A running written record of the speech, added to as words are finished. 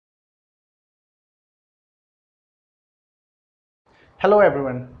Hello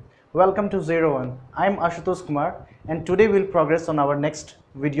everyone, welcome to ZerOOne. I am Ashutosh Kumar and today we'll progress on our next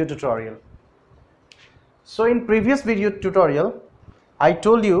video tutorial. So in previous video tutorial, I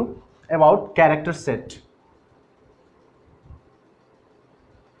told you about character set.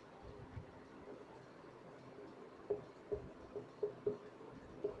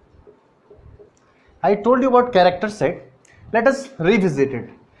 I told you about character set. Let us revisit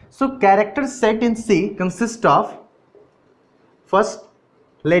it. So character set in C consists of first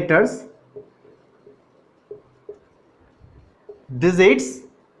letters, digits,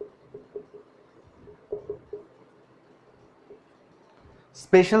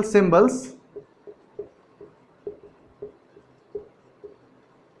 special symbols,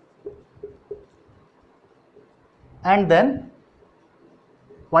 and then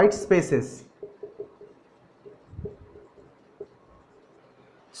white spaces.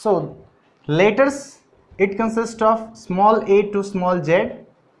 So letters, it consists of small a to small z,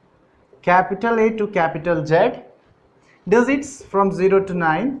 capital A to capital Z, digits from 0 to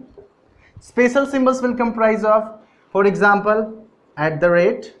 9. Special symbols will comprise of, for example, at the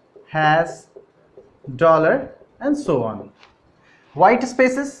rate, hash, dollar, and so on. White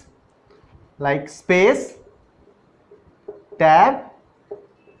spaces like space, tab,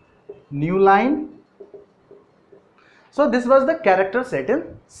 new line. So this was the character set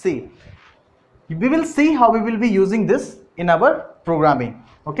in C. We will see how we will be using this in our programming.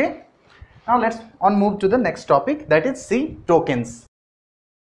 Okay. Now let's move to the next topic, that is C tokens.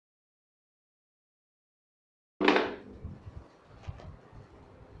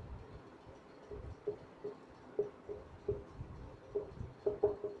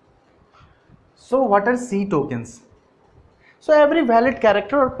 So what are C tokens? So every valid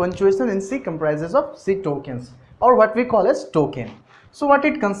character or punctuation in C comprises of C tokens, or what we call as token. So what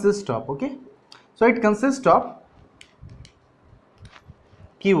it consists of? Okay, so it consists of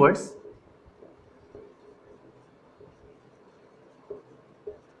keywords,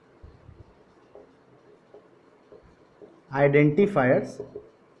 identifiers,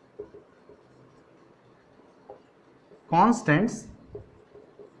 constants,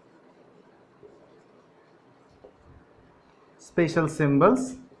 special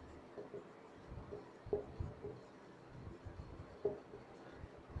symbols,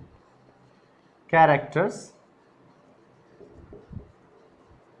 characters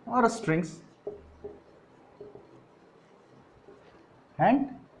or strings, and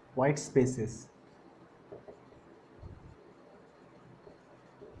white spaces.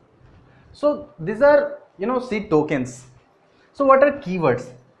 So these are C tokens. So what are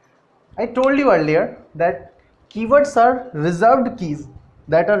keywords? I told you earlier that keywords are reserved keys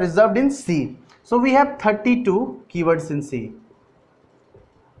that are reserved in C. So we have 32 keywords in C.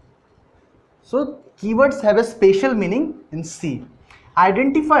 So keywords have a special meaning in C.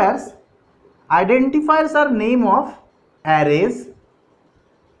 Identifiers are name of arrays,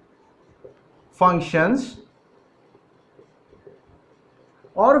 functions,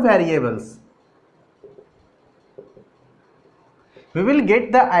 or variables. We will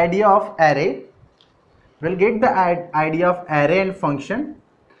get the idea of array. We'll get the idea of array and function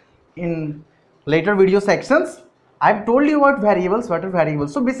in later video sections. I've told you about variables. What are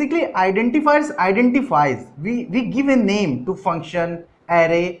variables? So basically identifiers identifies. We give a name to function,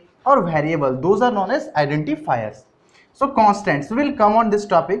 array, or variable. Those are known as identifiers. So constants, we will come on this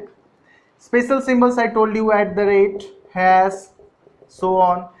topic. Special symbols, I told you, at the rate, hash, so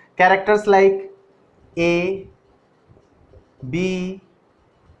on. Characters like A, B.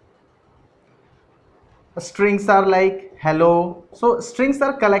 Strings are like hello. So strings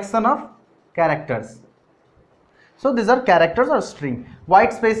are collection of characters. So these are characters or string.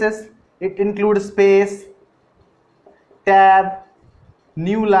 White spaces, it includes space, tab,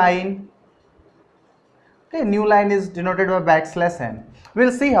 new line. Okay, new line is denoted by \n.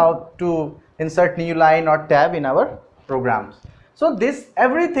 We'll see how to insert new line or tab in our programs. So these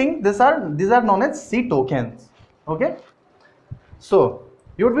are known as C tokens. Okay. So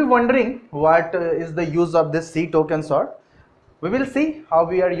you would be wondering what is the use of this C tokens, or we will see how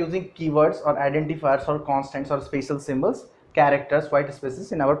we are using keywords or identifiers or constants or special symbols, characters, white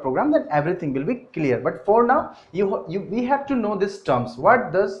spaces in our program. Then everything will be clear. But for now, we have to know these terms.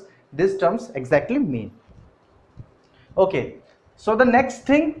 What does these terms exactly mean? Okay, so the next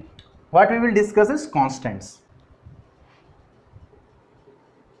thing what we will discuss is constants.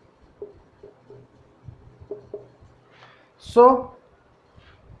 So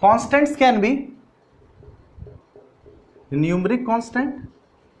constants can be numeric constant,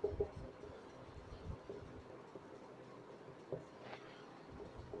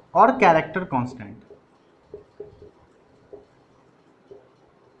 or character constant.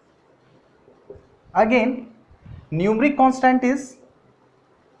 Again, numeric constant is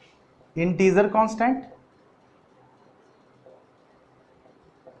integer constant,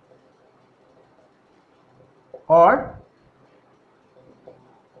 or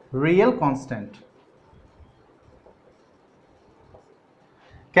real constant.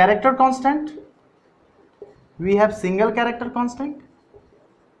 Character constant, we have single character constant,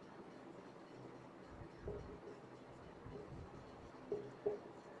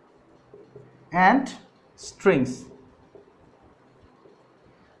 and strings.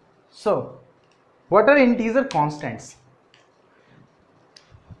 So, what are integer constants?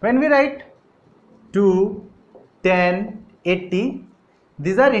 When we write 2, 10, 80,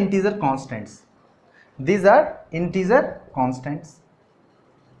 these are integer constants. These are integer constants.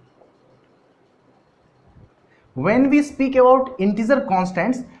 When we speak about integer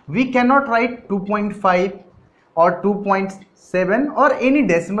constants, we cannot write 2.5 or 2.7 or any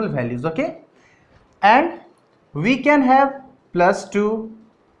decimal values, okay? And we can have +2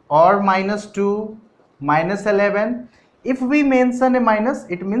 or -2, -11. If we mention a minus,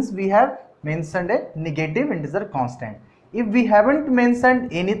 it means we have mentioned a negative integer constant. If we haven't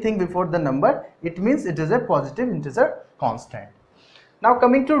mentioned anything before the number, it means it is a positive integer constant. Now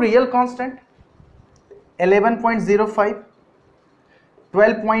coming to real constant, 11.05,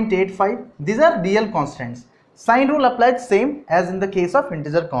 12.85, these are real constants. Sign rule applies same as in the case of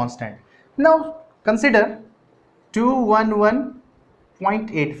integer constant. Now consider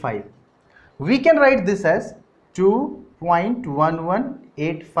 211.85. We can write this as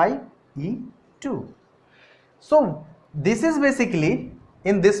 2.1185E2. So this is basically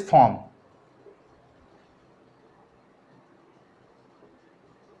in this form.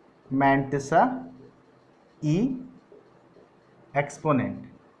 Mantissa E exponent.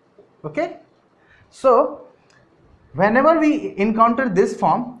 Okay, so whenever we encounter this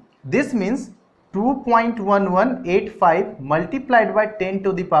form, this means 2.1185 multiplied by 10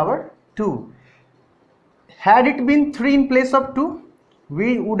 to the power 2. Had it been 3 in place of 2,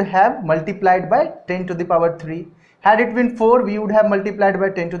 we would have multiplied by 10 to the power 3. Had it been 4, we would have multiplied by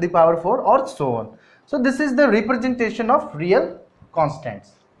 10 to the power 4, or so on. So this is the representation of real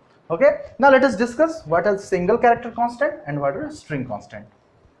constants. Okay, now let us discuss what is single character constant and what is string constant.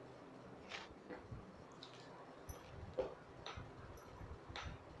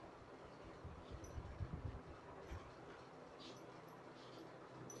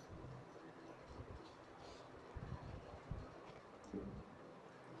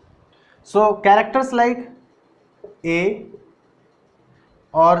 So characters like A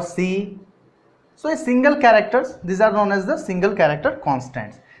or C, so a single characters, these are known as the single character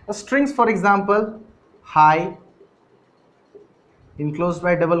constants. Strings, for example, hi enclosed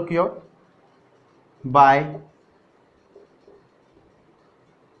by double quote, by,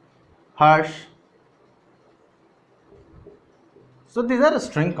 harsh. So these are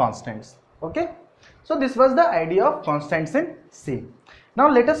string constants. Okay, so this was the idea of constants in C. Now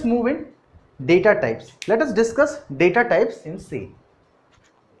let us move in data types. Let us discuss data types in C.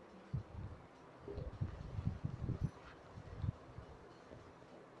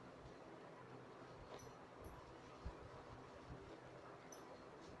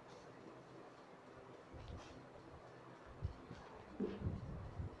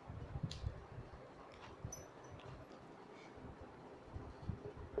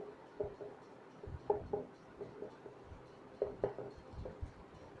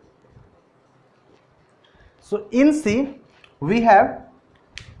 So in C, we have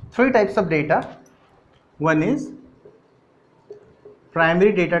three types of data. One is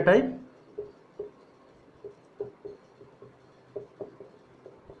primary data type,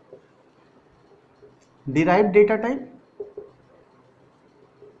 derived data type,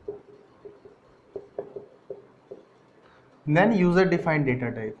 then user defined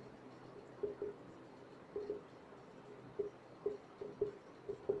data type.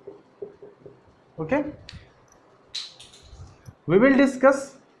 Okay, we will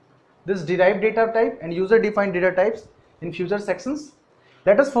discuss this derived data type and user defined data types in future sections.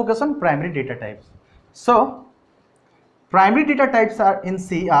 Let us focus on primary data types. So primary data types are in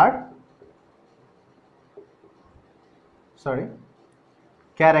C are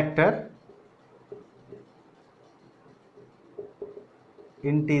character,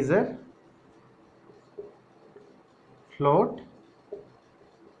 integer, float,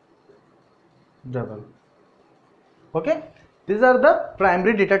 double. Okay, these are the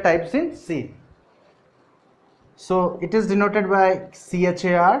primary data types in C. So it is denoted by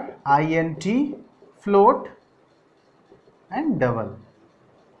char, int, float and double.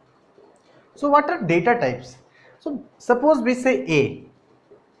 So what are data types? So suppose we say A.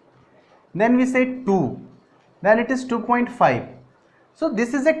 then we say 2, then it is 2.5. So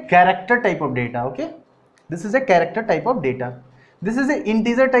this is a character type of data. Okay, this is a character type of data. This is a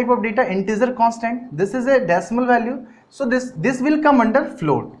integer type of data, integer constant. This is a decimal value. So this will come under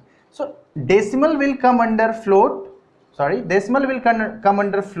float. So decimal will come under float. Sorry, decimal will come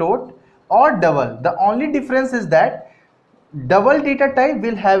under float or double. The only difference is that double data type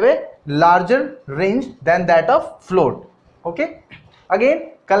will have a larger range than that of float. Okay.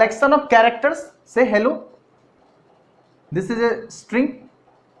 Again, collection of characters. Say hello. This is a string.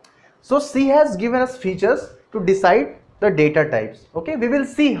 So C has given us features to decide the data types. Okay, we will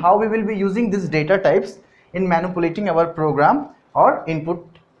see how we will be using these data types in manipulating our program or input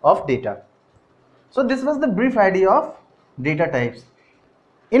of data. So this was the brief idea of data types.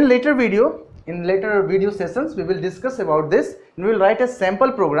 In later video sessions, we will discuss about this and we will write a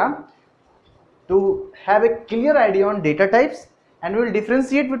sample program to have a clear idea on data types, and we will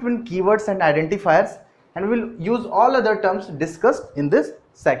differentiate between keywords and identifiers, and we will use all other terms discussed in this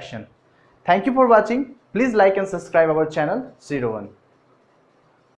section. Thank you for watching. Please like and subscribe our channel ZerOOne.